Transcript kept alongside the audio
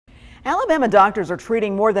Alabama doctors are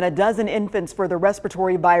treating more than a dozen infants for the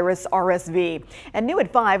respiratory virus RSV. And new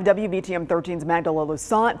at 5, WVTM 13's Magdala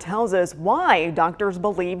Louissaint tells us why doctors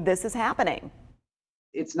believe this is happening.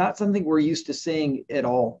 It's not something we're used to seeing at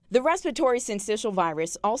all. The respiratory syncytial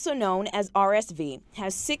virus, also known as RSV,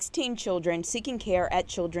 has 16 children seeking care at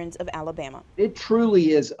Children's of Alabama. It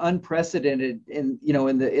truly is unprecedented in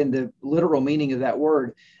the literal meaning of that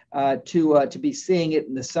word. To be seeing it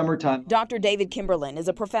in the summertime. Dr. David Kimberlin is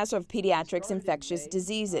a professor of pediatrics infectious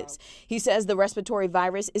diseases. He says the respiratory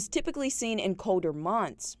virus is typically seen in colder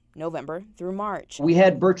months, November through March. We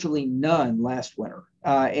had virtually none last winter,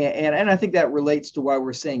 and I think that relates to why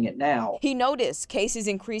we're seeing it now. He noticed cases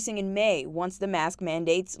increasing in May once the mask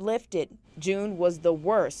mandates lifted. June was the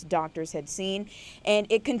worst doctors had seen, and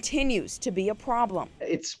it continues to be a problem.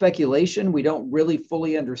 It's speculation. We don't really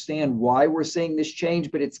fully understand why we're seeing this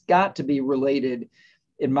change, but it's got to be related,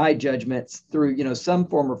 in my judgments, through some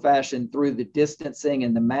form or fashion through the distancing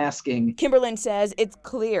and the masking. Kimberlin says it's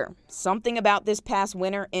clear something about this past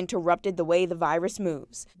winter interrupted the way the virus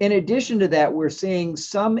moves. In addition to that, we're seeing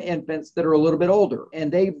some infants that are a little bit older,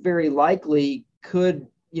 and they very likely could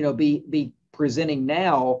be presenting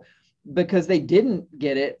now because they didn't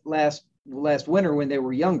get it last winter when they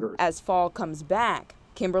were younger. As fall comes back,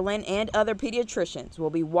 Kimberlin and other pediatricians will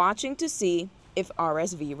be watching to see if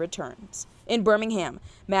RSV returns. In Birmingham,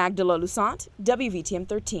 Magdala Louissaint, WVTM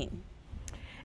 13.